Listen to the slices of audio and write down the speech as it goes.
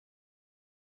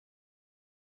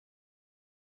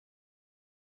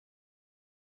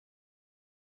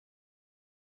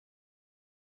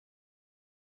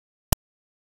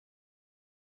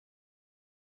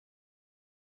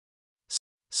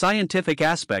Scientific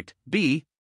aspect, b.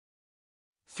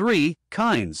 3.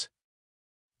 Kinds.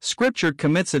 Scripture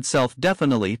commits itself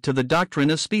definitely to the doctrine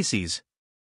of species.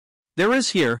 There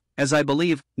is here, as I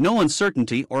believe, no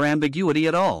uncertainty or ambiguity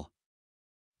at all.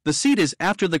 The seed is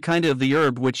after the kind of the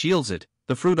herb which yields it,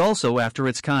 the fruit also after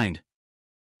its kind.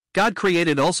 God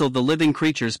created also the living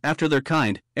creatures after their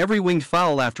kind, every winged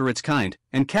fowl after its kind,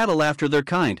 and cattle after their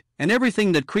kind, and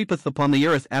everything that creepeth upon the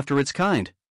earth after its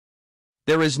kind.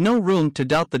 There is no room to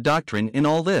doubt the doctrine in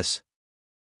all this.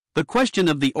 The question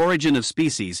of the origin of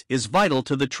species is vital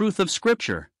to the truth of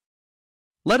Scripture.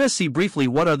 Let us see briefly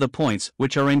what are the points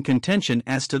which are in contention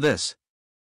as to this.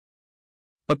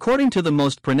 According to the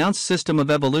most pronounced system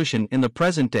of evolution in the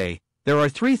present day, there are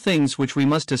three things which we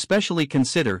must especially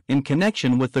consider in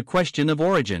connection with the question of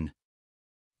origin.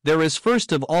 There is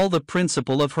first of all the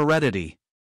principle of heredity.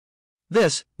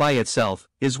 This, by itself,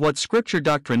 is what Scripture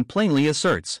doctrine plainly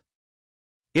asserts.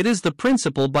 It is the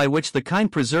principle by which the kind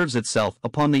preserves itself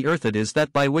upon the earth. It is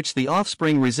that by which the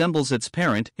offspring resembles its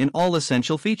parent in all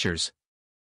essential features.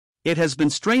 It has been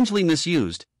strangely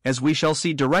misused, as we shall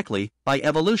see directly, by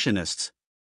evolutionists.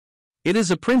 It is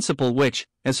a principle which,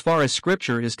 as far as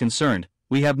Scripture is concerned,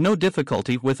 we have no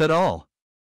difficulty with at all.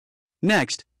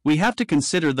 Next, we have to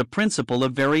consider the principle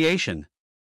of variation.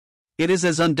 It is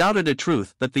as undoubted a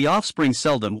truth that the offspring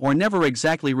seldom or never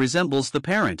exactly resembles the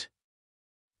parent.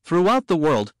 Throughout the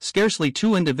world, scarcely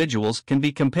two individuals can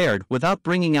be compared without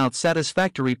bringing out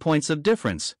satisfactory points of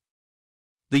difference.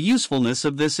 The usefulness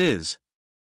of this is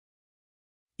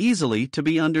easily to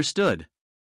be understood.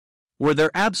 Were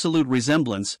there absolute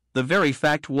resemblance, the very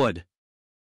fact would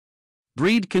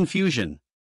breed confusion.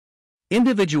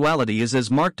 Individuality is as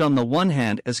marked on the one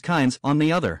hand as kinds on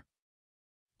the other.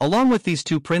 Along with these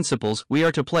two principles, we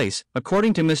are to place,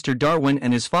 according to Mr. Darwin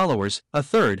and his followers, a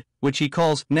third, which he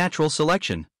calls natural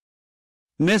selection.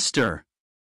 Mr.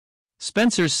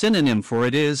 Spencer's synonym for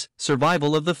it is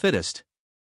survival of the fittest.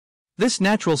 This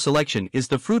natural selection is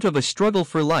the fruit of a struggle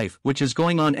for life which is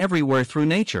going on everywhere through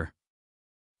nature.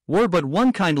 Were but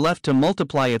one kind left to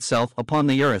multiply itself upon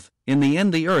the earth, in the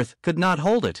end the earth could not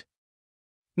hold it.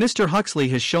 Mr. Huxley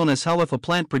has shown us how if a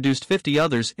plant produced 50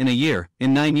 others in a year,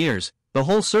 in 9 years, the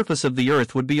whole surface of the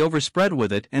earth would be overspread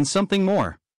with it and something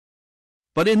more.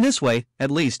 But in this way, at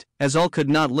least, as all could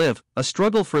not live, a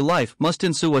struggle for life must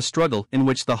ensue, a struggle in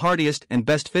which the hardiest and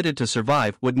best fitted to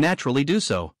survive would naturally do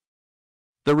so.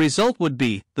 The result would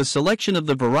be the selection of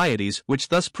the varieties which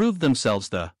thus proved themselves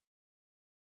the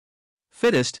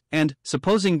fittest, and,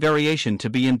 supposing variation to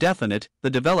be indefinite, the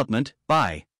development,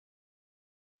 by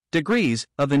degrees,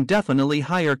 of indefinitely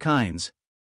higher kinds.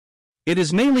 It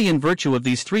is mainly in virtue of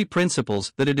these three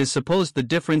principles that it is supposed the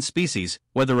different species,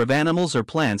 whether of animals or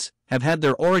plants, have had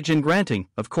their origin, granting,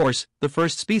 of course, the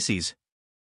first species.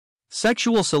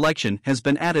 Sexual selection has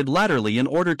been added latterly in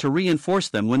order to reinforce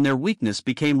them when their weakness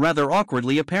became rather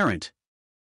awkwardly apparent.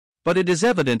 But it is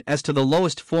evident as to the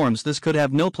lowest forms this could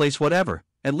have no place whatever,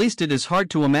 at least it is hard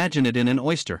to imagine it in an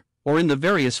oyster, or in the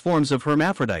various forms of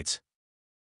hermaphrodites.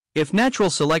 If natural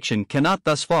selection cannot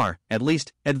thus far, at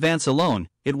least, advance alone,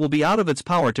 it will be out of its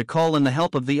power to call in the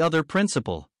help of the other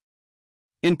principle.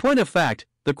 In point of fact,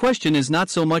 the question is not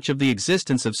so much of the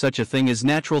existence of such a thing as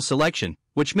natural selection,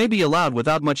 which may be allowed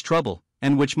without much trouble,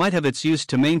 and which might have its use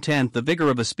to maintain the vigor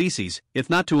of a species, if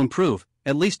not to improve,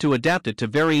 at least to adapt it to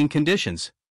varying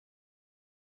conditions.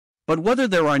 But whether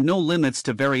there are no limits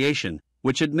to variation,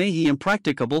 which it may be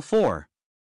impracticable for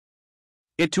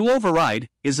it to override,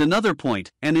 is another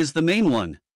point, and is the main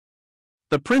one.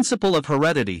 The principle of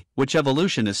heredity, which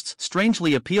evolutionists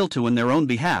strangely appeal to in their own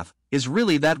behalf, is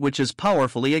really that which is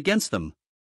powerfully against them.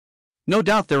 No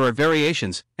doubt there are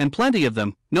variations, and plenty of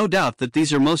them, no doubt that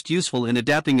these are most useful in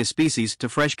adapting a species to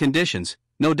fresh conditions,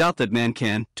 no doubt that man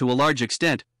can, to a large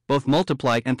extent, both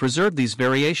multiply and preserve these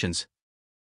variations.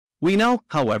 We know,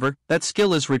 however, that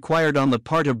skill is required on the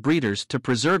part of breeders to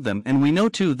preserve them, and we know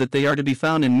too that they are to be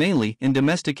found mainly in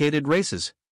domesticated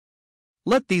races.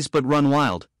 Let these but run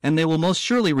wild, and they will most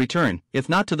surely return, if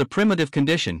not to the primitive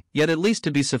condition, yet at least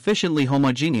to be sufficiently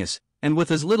homogeneous, and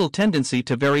with as little tendency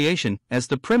to variation as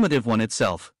the primitive one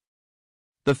itself.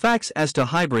 The facts as to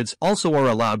hybrids also are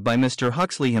allowed by Mr.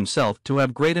 Huxley himself to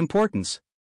have great importance.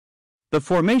 The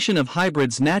formation of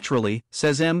hybrids naturally,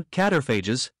 says M.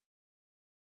 Catterphages,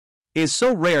 is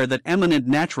so rare that eminent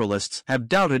naturalists have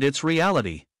doubted its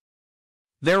reality.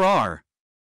 There are,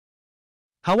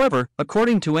 however,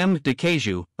 according to M. de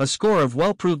Caiju, a score of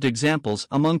well-proved examples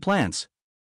among plants.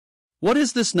 What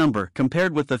is this number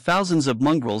compared with the thousands of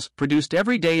mongrels produced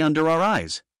every day under our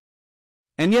eyes?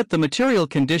 And yet the material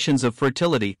conditions of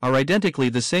fertility are identically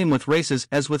the same with races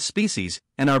as with species,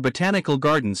 and our botanical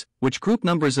gardens, which group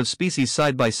numbers of species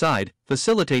side by side,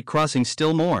 facilitate crossing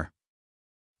still more.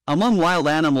 Among wild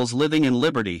animals living in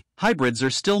liberty, hybrids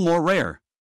are still more rare.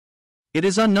 It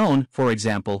is unknown, for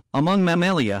example, among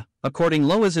Mammalia, according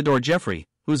to Isidore Jeffrey,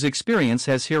 whose experience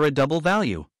has here a double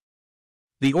value.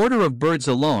 The order of birds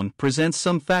alone presents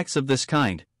some facts of this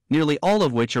kind, nearly all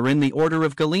of which are in the order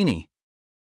of Galeni.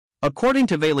 According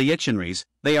to Dictionaries,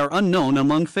 they are unknown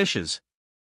among fishes.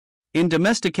 In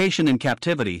domestication and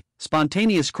captivity,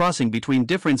 spontaneous crossing between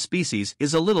different species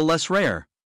is a little less rare.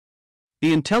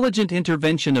 The intelligent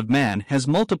intervention of man has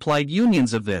multiplied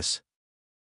unions of this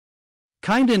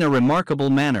kind in a remarkable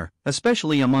manner,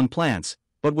 especially among plants,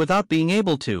 but without being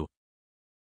able to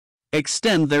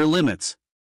extend their limits.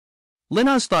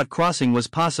 Linnaeus thought crossing was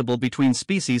possible between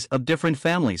species of different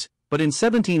families, but in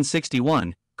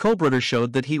 1761, Kobruder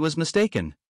showed that he was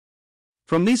mistaken.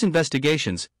 From these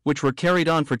investigations, which were carried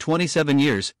on for 27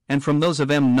 years, and from those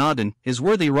of M. Naden, his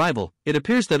worthy rival, it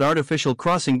appears that artificial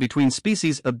crossing between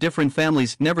species of different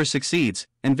families never succeeds,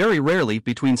 and very rarely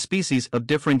between species of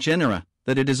different genera,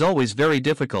 that it is always very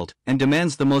difficult, and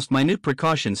demands the most minute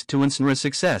precautions to ensure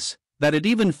success, that it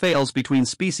even fails between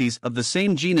species of the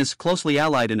same genus closely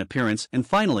allied in appearance, and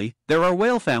finally, there are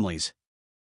whale families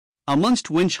amongst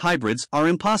which hybrids are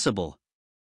impossible.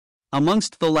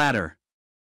 Amongst the latter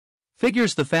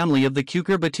figures the family of the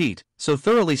cucurbitite, so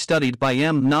thoroughly studied by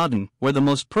M. Naden, where the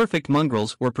most perfect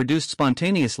mongrels were produced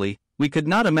spontaneously. We could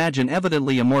not imagine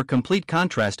evidently a more complete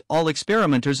contrast, all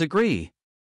experimenters agree.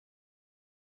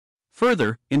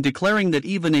 Further, in declaring that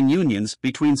even in unions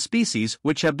between species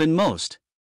which have been most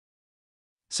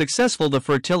successful, the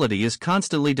fertility is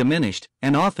constantly diminished,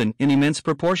 and often in immense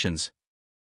proportions.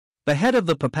 The head of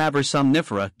the papaver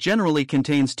somnifera generally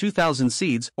contains 2,000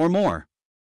 seeds or more.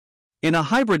 In a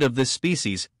hybrid of this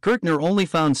species, Gertner only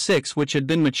found 6 which had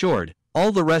been matured,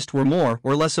 all the rest were more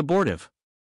or less abortive.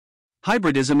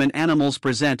 Hybridism in animals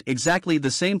present exactly the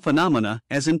same phenomena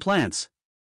as in plants.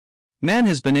 Man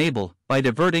has been able, by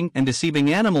diverting and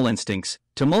deceiving animal instincts,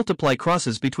 to multiply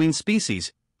crosses between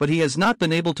species, but he has not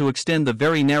been able to extend the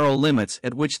very narrow limits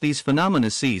at which these phenomena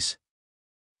cease.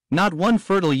 Not one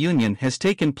fertile union has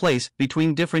taken place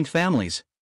between different families.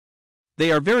 They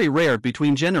are very rare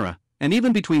between genera, and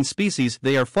even between species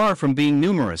they are far from being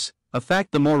numerous, a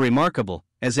fact the more remarkable,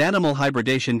 as animal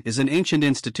hybridation is an ancient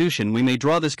institution. We may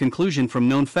draw this conclusion from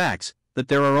known facts, that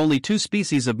there are only 2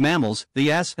 species of mammals,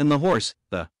 the ass and the horse,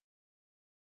 the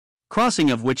crossing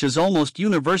of which is almost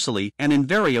universally and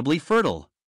invariably fertile.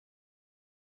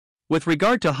 With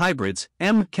regard to hybrids,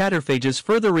 M. Catterphages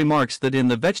further remarks that in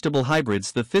the vegetable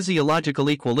hybrids the physiological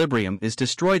equilibrium is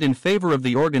destroyed in favor of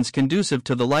the organs conducive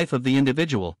to the life of the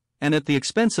individual, and at the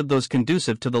expense of those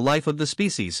conducive to the life of the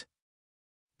species.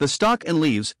 The stalk and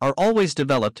leaves are always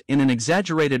developed in an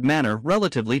exaggerated manner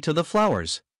relatively to the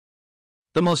flowers.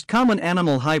 The most common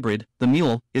animal hybrid, the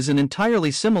mule, is an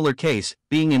entirely similar case,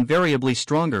 being invariably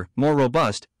stronger, more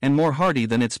robust, and more hardy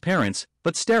than its parents,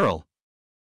 but sterile.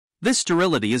 This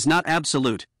sterility is not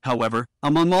absolute, however.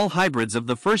 Among all hybrids of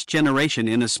the first generation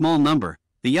in a small number,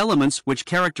 the elements which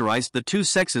characterize the 2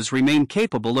 sexes remain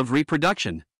capable of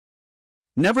reproduction.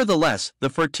 Nevertheless,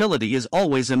 the fertility is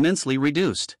always immensely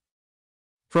reduced.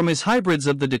 From his hybrids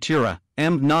of the Datura,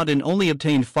 M. Naden only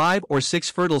obtained 5 or 6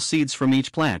 fertile seeds from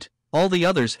each plant, all the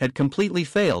others had completely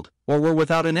failed, or were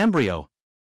without an embryo.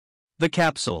 The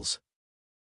capsules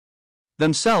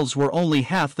themselves were only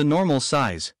half the normal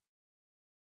size.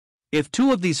 If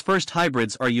 2 of these first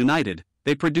hybrids are united,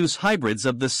 they produce hybrids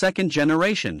of the second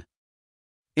generation.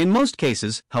 In most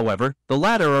cases, however, the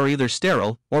latter are either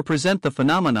sterile, or present the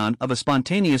phenomenon of a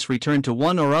spontaneous return to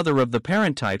one or other of the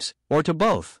parent types, or to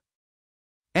both.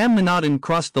 M. Naden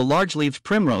crossed the large-leaved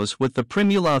primrose with the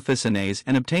Primula officinae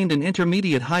and obtained an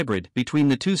intermediate hybrid between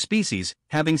the 2 species,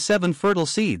 having 7 fertile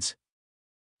seeds.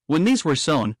 When these were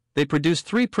sown, they produced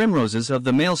 3 primroses of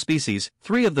the male species,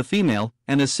 3 of the female,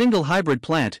 and a single hybrid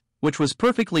plant, which was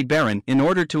perfectly barren. In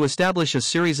order to establish a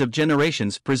series of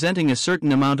generations presenting a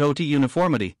certain amount of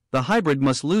uniformity, the hybrid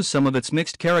must lose some of its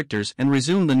mixed characters and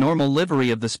resume the normal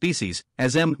livery of the species,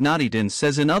 as M. Naden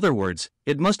says. In other words,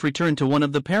 it must return to one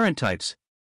of the parent types.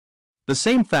 The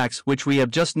same facts which we have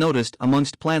just noticed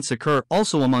amongst plants occur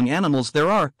also among animals.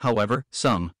 There are, however,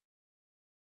 some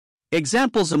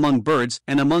examples among birds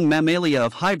and among Mammalia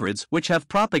of hybrids which have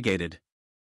propagated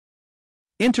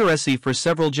interestingly for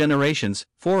several generations,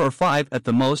 4 or 5 at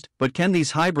the most. But can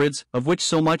these hybrids, of which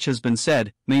so much has been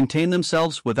said, maintain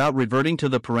themselves without reverting to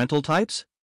the parental types?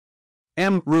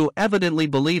 M. Roux evidently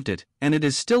believed it, and it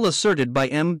is still asserted by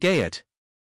M. Gayet.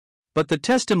 But the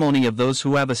testimony of those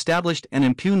who have established and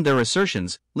impugned their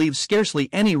assertions leaves scarcely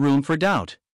any room for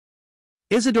doubt.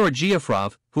 Isidore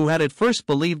Geoffroy, who had at first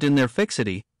believed in their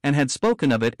fixity, and had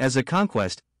spoken of it as a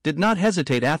conquest, did not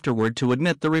hesitate afterward to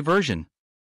admit the reversion.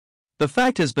 The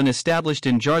fact has been established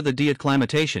in Jar the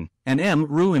Deacclimatation, and M.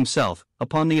 Roux himself,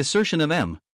 upon the assertion of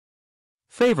M.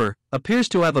 Favre, appears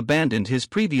to have abandoned his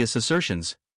previous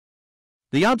assertions.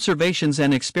 The observations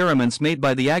and experiments made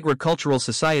by the Agricultural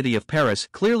Society of Paris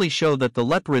clearly show that the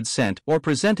leprids sent or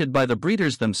presented by the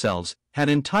breeders themselves had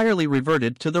entirely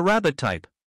reverted to the rabbit type.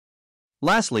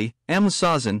 Lastly, M.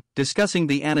 Sazin, discussing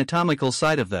the anatomical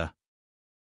side of the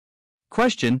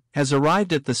question, has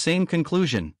arrived at the same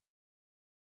conclusion.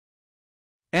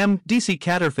 M. D. C.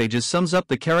 Catterphages sums up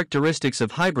the characteristics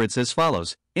of hybrids as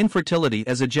follows: infertility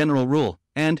as a general rule,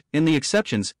 and, in the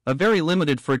exceptions, a very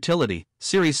limited fertility,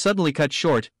 series suddenly cut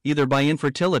short, either by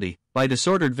infertility, by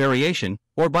disordered variation,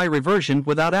 or by reversion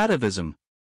without atavism.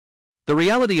 The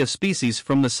reality of species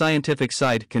from the scientific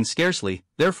side can scarcely,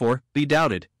 therefore, be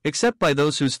doubted, except by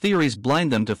those whose theories blind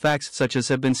them to facts such as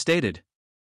have been stated.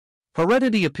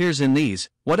 Heredity appears in these,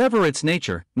 whatever its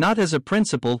nature, not as a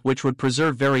principle which would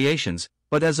preserve variations,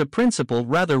 but as a principle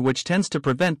rather which tends to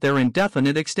prevent their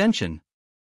indefinite extension.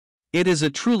 It is a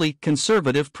truly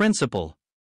conservative principle.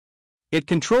 It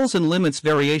controls and limits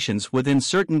variations within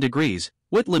certain degrees,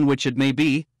 within which it may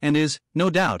be, and is, no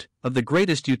doubt, of the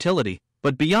greatest utility,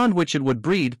 but beyond which it would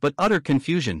breed but utter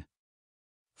confusion.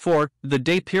 4. The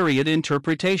day period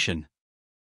interpretation.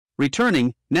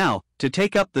 Returning, now, to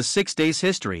take up the 6 days'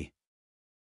 history.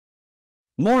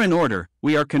 More in order,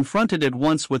 we are confronted at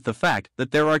once with the fact that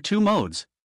there are two modes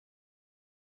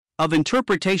of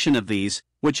interpretation of these,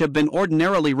 which have been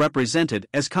ordinarily represented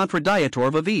as contradictory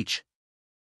of each.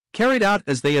 Carried out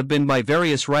as they have been by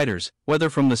various writers, whether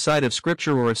from the side of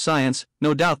Scripture or of science,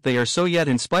 no doubt they are so, yet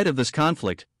in spite of this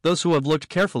conflict, those who have looked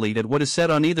carefully at what is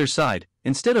said on either side,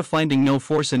 instead of finding no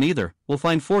force in either, will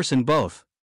find force in both.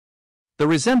 The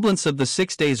resemblance of the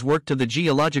 6 days' work to the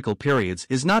geological periods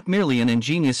is not merely an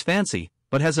ingenious fancy,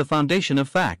 but has a foundation of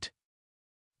fact.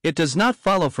 It does not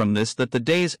follow from this that the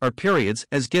days are periods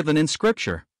as given in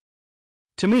Scripture.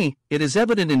 To me, it is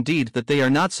evident indeed that they are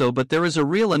not so, but there is a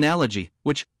real analogy,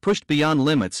 which, pushed beyond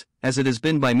limits, as it has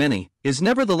been by many, is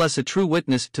nevertheless a true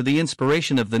witness to the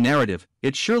inspiration of the narrative.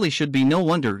 It surely should be no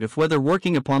wonder if, whether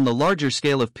working upon the larger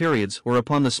scale of periods or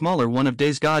upon the smaller one of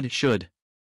days, God should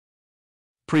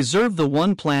preserve the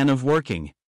one plan of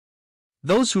working.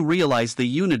 Those who realize the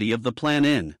unity of the plan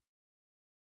in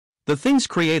the things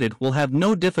created will have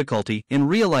no difficulty in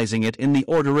realizing it in the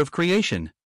order of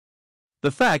creation.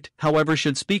 The fact, however,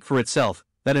 should speak for itself,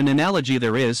 that an analogy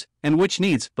there is, and which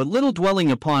needs but little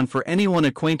dwelling upon for anyone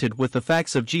acquainted with the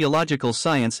facts of geological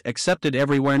science accepted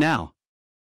everywhere now.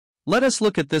 Let us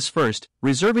look at this first,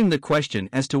 reserving the question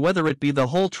as to whether it be the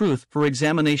whole truth for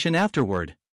examination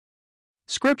afterward.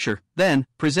 Scripture, then,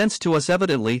 presents to us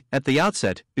evidently, at the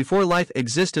outset, before life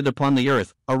existed upon the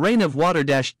earth, a reign of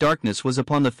water-darkness was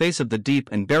upon the face of the deep,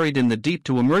 and buried in the deep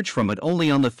to emerge from it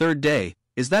only on the third day,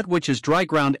 is that which is dry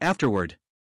ground afterward.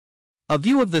 A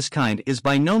view of this kind is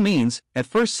by no means, at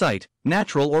first sight,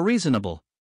 natural or reasonable.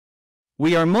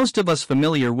 We are most of us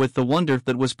familiar with the wonder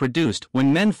that was produced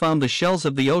when men found the shells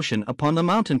of the ocean upon the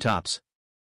mountain tops.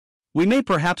 We may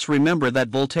perhaps remember that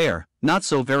Voltaire, not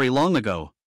so very long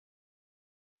ago,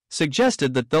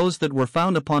 suggested that those that were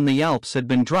found upon the Alps had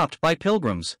been dropped by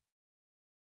pilgrims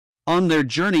on their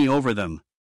journey over them.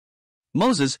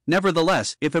 Moses,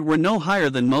 nevertheless, if it were no higher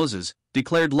than Moses,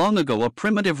 declared long ago a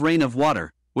primitive rain of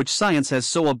water, which science has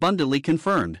so abundantly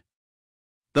confirmed.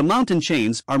 The mountain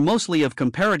chains are mostly of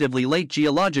comparatively late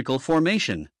geological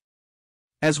formation.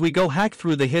 As we go hack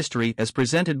through the history as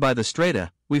presented by the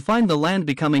strata, we find the land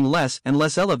becoming less and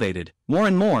less elevated, more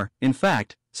and more, in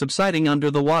fact, subsiding under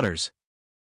the waters.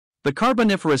 The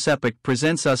Carboniferous epoch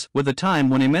presents us with a time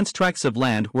when immense tracts of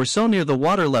land were so near the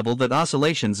water level that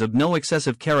oscillations of no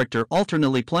excessive character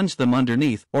alternately plunged them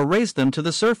underneath or raised them to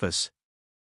the surface.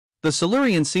 The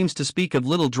Silurian seems to speak of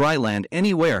little dry land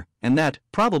anywhere, and that,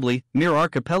 probably, mere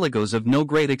archipelagos of no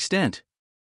great extent.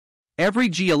 Every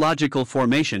geological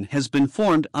formation has been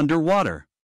formed under water.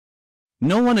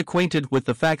 No one acquainted with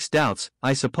the facts doubts,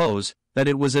 I suppose, that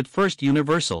it was at first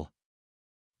universal.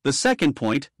 The second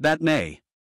point, that may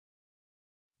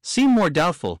seem more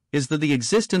doubtful, is the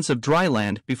existence of dry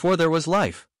land before there was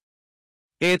life.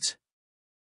 It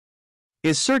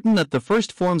is certain that the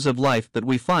first forms of life that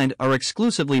we find are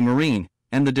exclusively marine,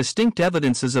 and the distinct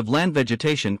evidences of land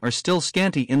vegetation are still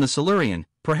scanty in the Silurian,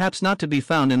 perhaps not to be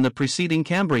found in the preceding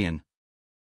Cambrian.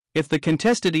 If the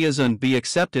contested Eozoon be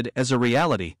accepted as a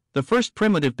reality, the first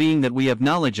primitive being that we have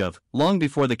knowledge of, long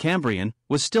before the Cambrian,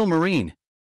 was still marine.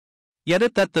 Yet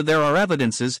at that there are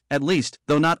evidences, at least,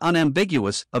 though not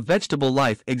unambiguous, of vegetable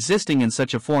life existing in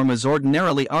such a form as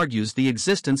ordinarily argues the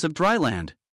existence of dry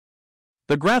land.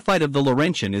 The graphite of the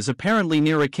Laurentian is apparently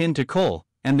near akin to coal,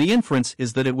 and the inference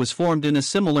is that it was formed in a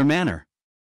similar manner.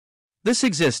 This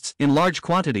exists in large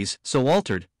quantities, so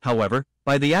altered, however,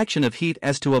 by the action of heat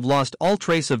as to have lost all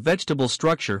trace of vegetable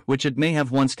structure which it may have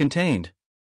once contained.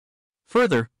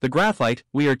 Further, the graphite,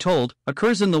 we are told,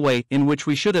 occurs in the way in which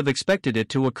we should have expected it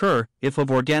to occur, if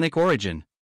of organic origin.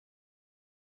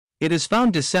 It is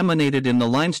found disseminated in the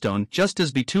limestone just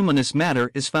as bituminous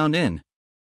matter is found in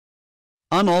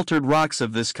unaltered rocks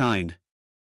of this kind.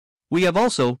 We have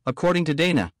also, according to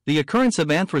Dana, the occurrence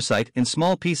of anthracite in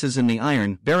small pieces in the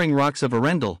iron-bearing rocks of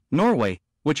Arendal, Norway,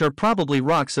 which are probably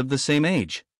rocks of the same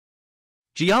age.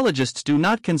 Geologists do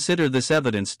not consider this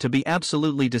evidence to be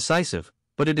absolutely decisive,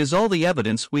 but it is all the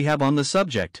evidence we have on the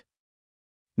subject.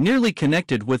 Nearly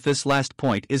connected with this last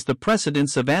point is the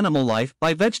precedence of animal life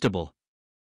by vegetable.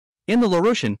 In the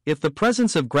Laurentian, if the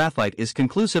presence of graphite is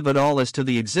conclusive at all as to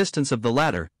the existence of the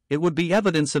latter, it would be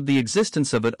evidence of the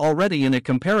existence of it already in a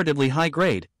comparatively high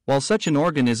grade, while such an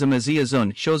organism as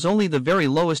Eozoon shows only the very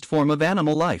lowest form of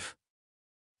animal life.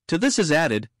 To this is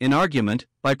added, in argument,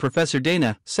 by Professor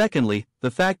Dana, secondly,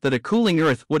 the fact that a cooling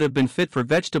earth would have been fit for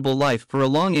vegetable life for a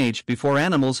long age before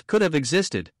animals could have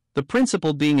existed, the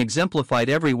principle being exemplified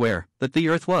everywhere, that the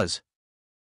earth was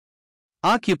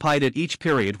occupied at each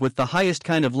period with the highest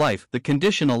kind of life the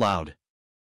condition allowed.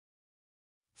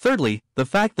 Thirdly, the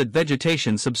fact that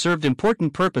vegetation subserved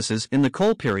important purposes in the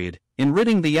coal period, in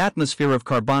ridding the atmosphere of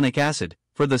carbonic acid,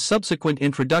 for the subsequent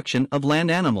introduction of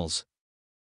land animals.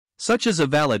 Such is a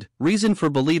valid reason for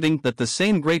believing that the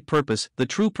same great purpose, the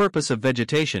true purpose of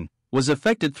vegetation, was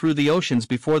effected through the oceans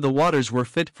before the waters were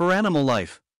fit for animal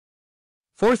life.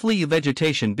 Fourthly,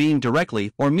 vegetation being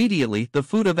directly or mediately the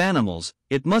food of animals,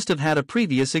 it must have had a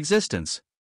previous existence.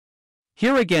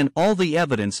 Here again all the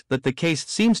evidence that the case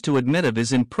seems to admit of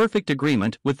is in perfect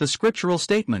agreement with the scriptural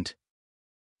statement.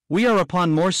 We are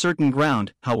upon more certain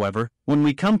ground, however, when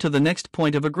we come to the next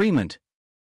point of agreement.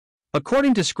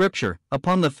 According to Scripture,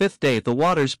 upon the fifth day the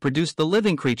waters produced the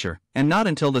living creature, and not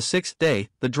until the sixth day,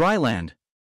 the dry land.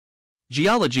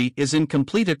 Geology is in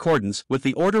complete accordance with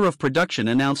the order of production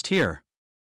announced here.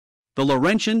 The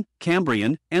Laurentian,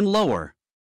 Cambrian, and Lower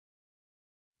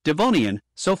Devonian,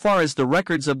 so far as the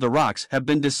records of the rocks have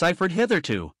been deciphered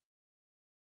hitherto,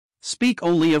 speak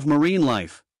only of marine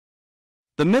life.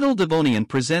 The Middle Devonian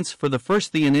presents for the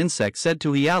first the an insect said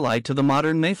to be allied to the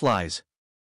modern mayflies.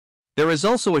 There is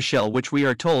also a shell which we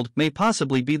are told may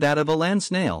possibly be that of a land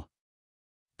snail.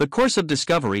 The course of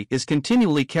discovery is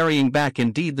continually carrying back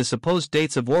indeed the supposed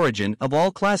dates of origin of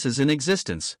all classes in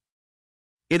existence.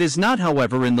 It is not,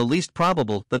 however, in the least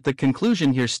probable that the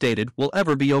conclusion here stated will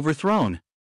ever be overthrown.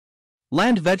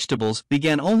 Land vegetables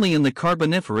began only in the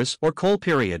Carboniferous or Coal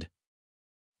period.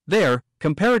 There,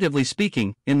 comparatively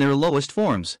speaking, in their lowest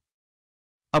forms.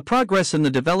 A progress in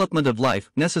the development of life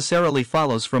necessarily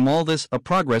follows from all this, a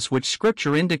progress which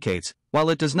Scripture indicates, while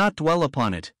it does not dwell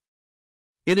upon it.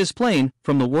 It is plain,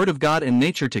 from the Word of God and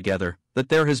nature together, that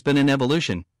there has been an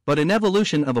evolution, but an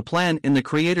evolution of a plan in the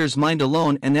Creator's mind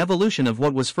alone, an evolution of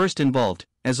what was first involved,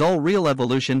 as all real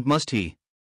evolution must be.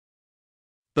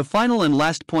 The final and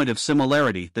last point of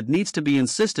similarity that needs to be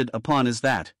insisted upon is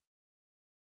that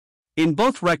in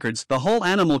both records the whole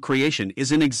animal creation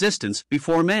is in existence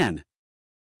before man.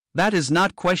 That is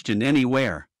not questioned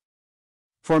anywhere.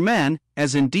 For man,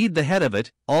 as indeed the head of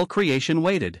it, all creation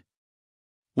waited.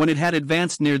 When it had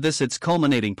advanced near this its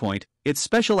culminating point, its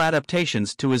special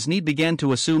adaptations to his need began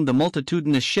to assume the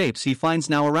multitudinous shapes he finds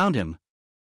now around him.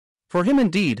 For him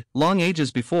indeed, long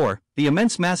ages before, the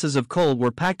immense masses of coal were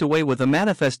packed away with a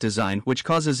manifest design which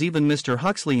causes even Mr.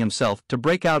 Huxley himself to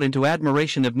break out into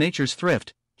admiration of nature's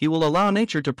thrift. He will allow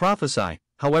nature to prophesy,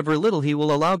 however little he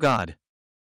will allow God.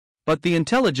 But the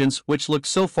intelligence which looks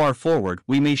so far forward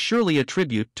we may surely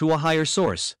attribute to a higher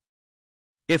source.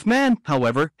 If man,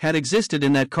 however, had existed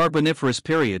in that Carboniferous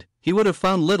period, he would have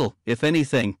found little, if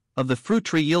anything, of the fruit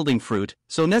tree yielding fruit,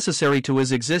 so necessary to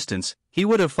his existence. He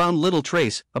would have found little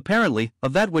trace, apparently,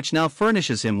 of that which now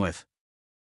furnishes him with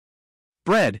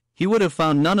bread. He would have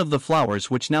found none of the flowers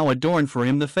which now adorn for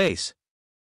him the face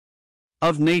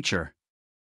of nature.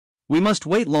 We must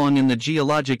wait long in the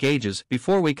geologic ages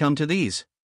before we come to these.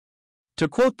 To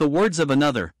quote the words of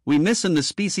another, we miss in the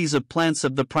species of plants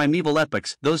of the primeval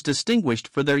epochs those distinguished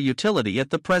for their utility at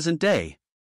the present day.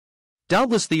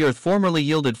 Doubtless the earth formerly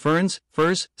yielded ferns,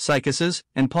 firs, cicuses,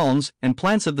 and palms, and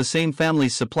plants of the same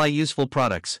families supply useful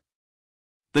products.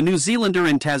 The New Zealander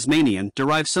and Tasmanian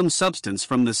derive some substance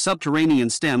from the subterranean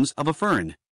stems of a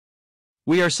fern.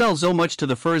 We ourselves owe much to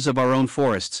the firs of our own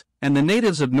forests, and the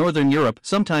natives of northern Europe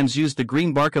sometimes use the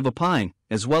green bark of a pine,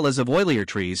 as well as of oilier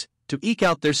trees, to eke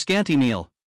out their scanty meal.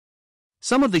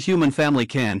 Some of the human family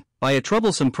can, by a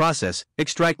troublesome process,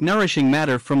 extract nourishing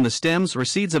matter from the stems or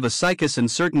seeds of a cycas, and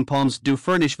certain palms do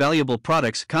furnish valuable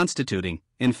products constituting,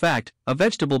 in fact, a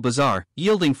vegetable bazaar,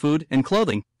 yielding food and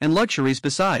clothing, and luxuries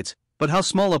besides, but how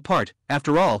small a part,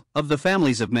 after all, of the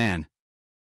families of man.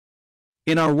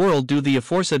 In our world do the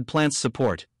aforesaid plants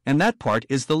support, and that part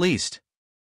is the least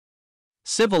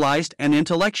civilized and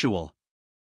intellectual.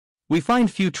 We find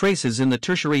few traces in the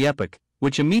tertiary epoch,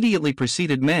 which immediately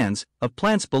preceded man's, of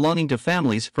plants belonging to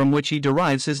families from which he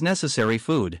derives his necessary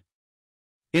food.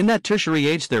 In that tertiary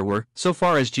age there were, so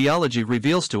far as geology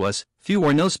reveals to us, few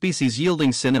or no species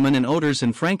yielding cinnamon and odors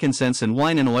and frankincense and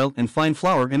wine and oil and fine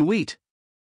flour and wheat.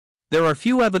 There are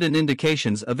few evident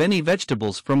indications of any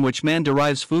vegetables from which man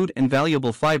derives food and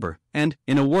valuable fiber, and,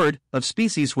 in a word, of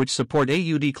species which support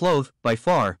and clothe, by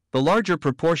far, the larger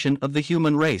proportion of the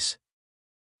human race.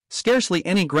 Scarcely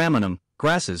any gramenum,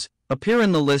 grasses, appear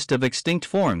in the list of extinct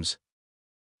forms.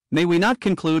 May we not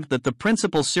conclude that the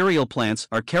principal cereal plants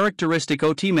are characteristic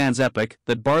of man's epoch,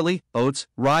 that barley, oats,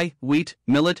 rye, wheat,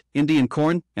 millet, Indian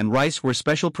corn, and rice were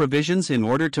special provisions in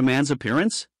order to man's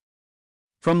appearance?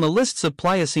 From the lists of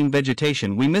Pliocene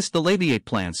vegetation we miss the labiate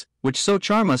plants, which so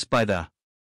charm us by the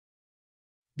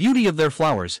beauty of their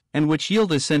flowers, and which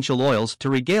yield essential oils to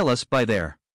regale us by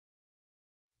their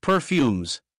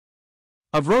perfumes.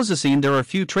 Of Rosacene there are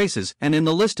few traces, and in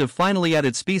the list of finally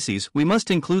added species we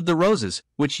must include the roses,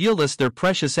 which yield us their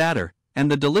precious attar, and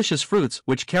the delicious fruits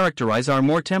which characterize our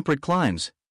more temperate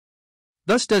climes.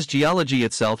 Thus does geology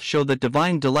itself show that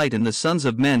divine delight in the sons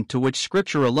of men to which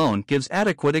Scripture alone gives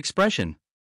adequate expression.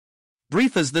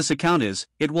 Brief as this account is,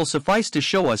 it will suffice to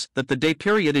show us that the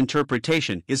day-period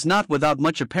interpretation is not without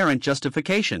much apparent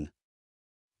justification.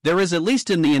 There is at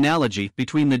least in the analogy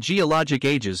between the geologic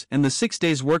ages and the 6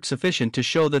 days' work sufficient to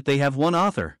show that they have one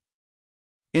author.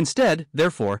 Instead,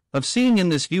 therefore, of seeing in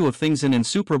this view of things an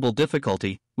insuperable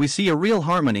difficulty, we see a real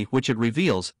harmony which it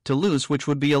reveals, to lose which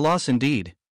would be a loss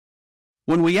indeed.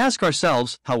 When we ask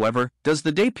ourselves, however, does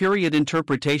the day-period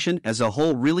interpretation as a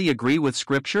whole really agree with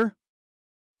Scripture?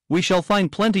 We shall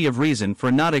find plenty of reason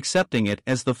for not accepting it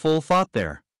as the full thought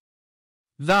there.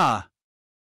 The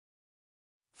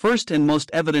first and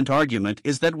most evident argument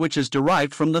is that which is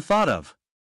derived from the thought of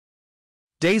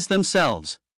days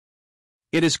themselves.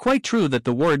 It is quite true that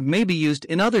the word may be used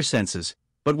in other senses,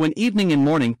 but when evening and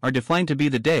morning are defined to be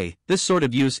the day, this sort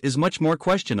of use is much more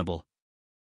questionable.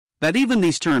 That even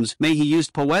these terms may be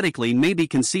used poetically may be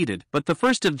conceded, but the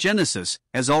first of Genesis,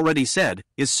 as already said,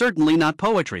 is certainly not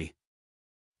poetry.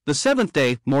 The seventh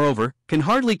day, moreover, can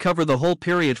hardly cover the whole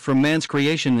period from man's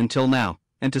creation until now,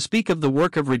 and to speak of the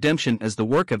work of redemption as the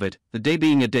work of it, the day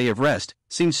being a day of rest,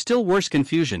 seems still worse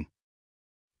confusion.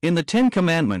 In the 10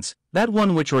 Commandments, that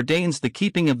one which ordains the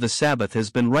keeping of the Sabbath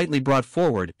has been rightly brought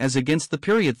forward as against the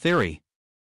period theory.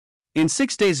 In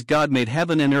 6 days God made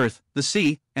heaven and earth, the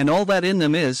sea, and all that in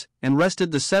them is, and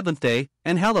rested the seventh day,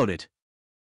 and hallowed it.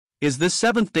 Is this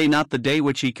seventh day not the day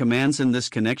which he commands in this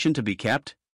connection to be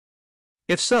kept?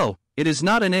 If so, it is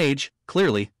not an age,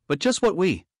 clearly, but just what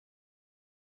we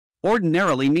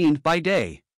ordinarily mean by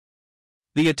day.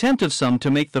 The attempt of some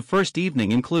to make the first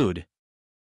evening include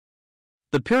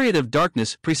the period of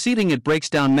darkness preceding it breaks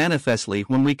down manifestly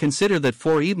when we consider that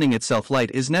for evening itself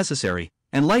light is necessary,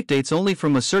 and light dates only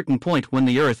from a certain point when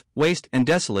the earth, waste and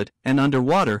desolate, and under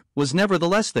water, was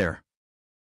nevertheless there.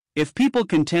 If people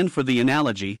contend for the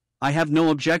analogy, I have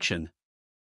no objection.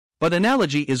 But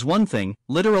analogy is one thing,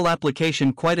 literal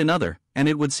application quite another, and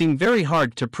it would seem very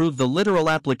hard to prove the literal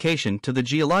application to the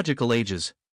geological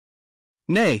ages.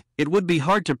 Nay, it would be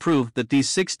hard to prove that these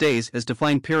 6 days as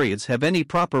defined periods have any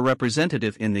proper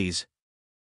representative in these.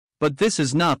 But this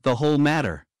is not the whole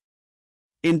matter.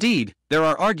 Indeed, there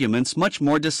are arguments much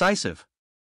more decisive.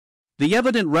 The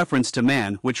evident reference to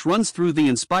man which runs through the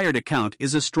inspired account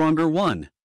is a stronger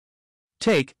one.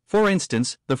 Take, for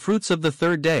instance, the fruits of the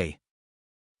 3rd day.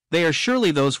 They are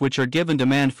surely those which are given to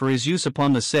man for his use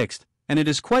upon the 6th, and it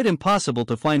is quite impossible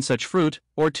to find such fruit,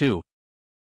 or to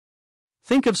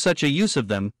think of such a use of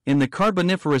them, in the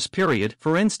Carboniferous period,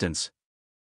 for instance.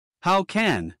 How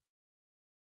can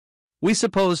we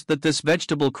suppose that this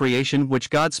vegetable creation which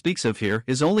God speaks of here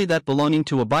is only that belonging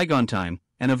to a bygone time,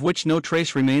 and of which no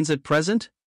trace remains at present?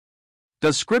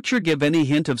 Does Scripture give any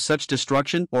hint of such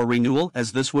destruction or renewal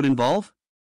as this would involve?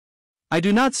 I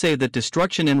do not say that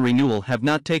destruction and renewal have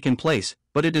not taken place,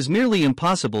 but it is merely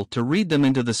impossible to read them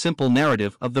into the simple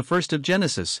narrative of the first of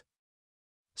Genesis.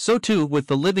 So too with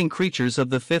the living creatures of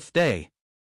the fifth day.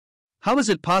 How is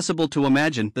it possible to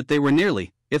imagine that they were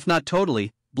nearly, if not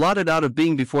totally, blotted out of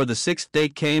being before the sixth day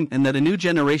came, and that a new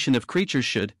generation of creatures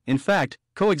should, in fact,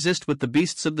 coexist with the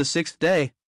beasts of the sixth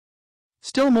day?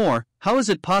 Still more, how is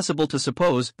it possible to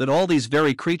suppose that all these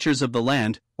very creatures of the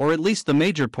land, or at least the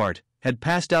major part, had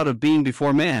passed out of being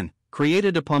before man,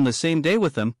 created upon the same day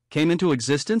with them, came into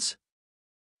existence?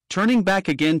 Turning back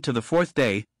again to the fourth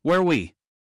day, where we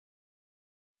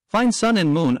find sun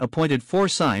and moon appointed for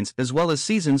signs as well as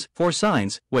seasons for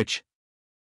signs, which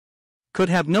could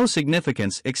have no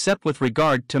significance except with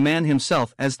regard to man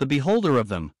himself as the beholder of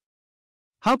them.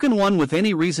 How can one with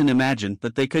any reason imagine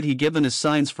that they could be given as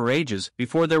signs for ages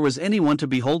before there was anyone to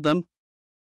behold them?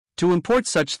 To import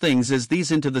such things as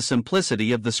these into the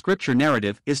simplicity of the scripture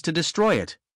narrative is to destroy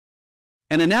it.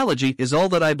 An analogy is all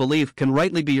that I believe can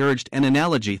rightly be urged, an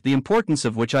analogy the importance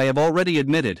of which I have already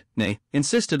admitted, nay,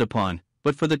 insisted upon,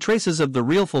 but for the traces of the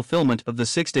real fulfillment of the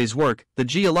 6 days' work, the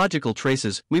geological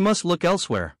traces, we must look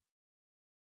elsewhere.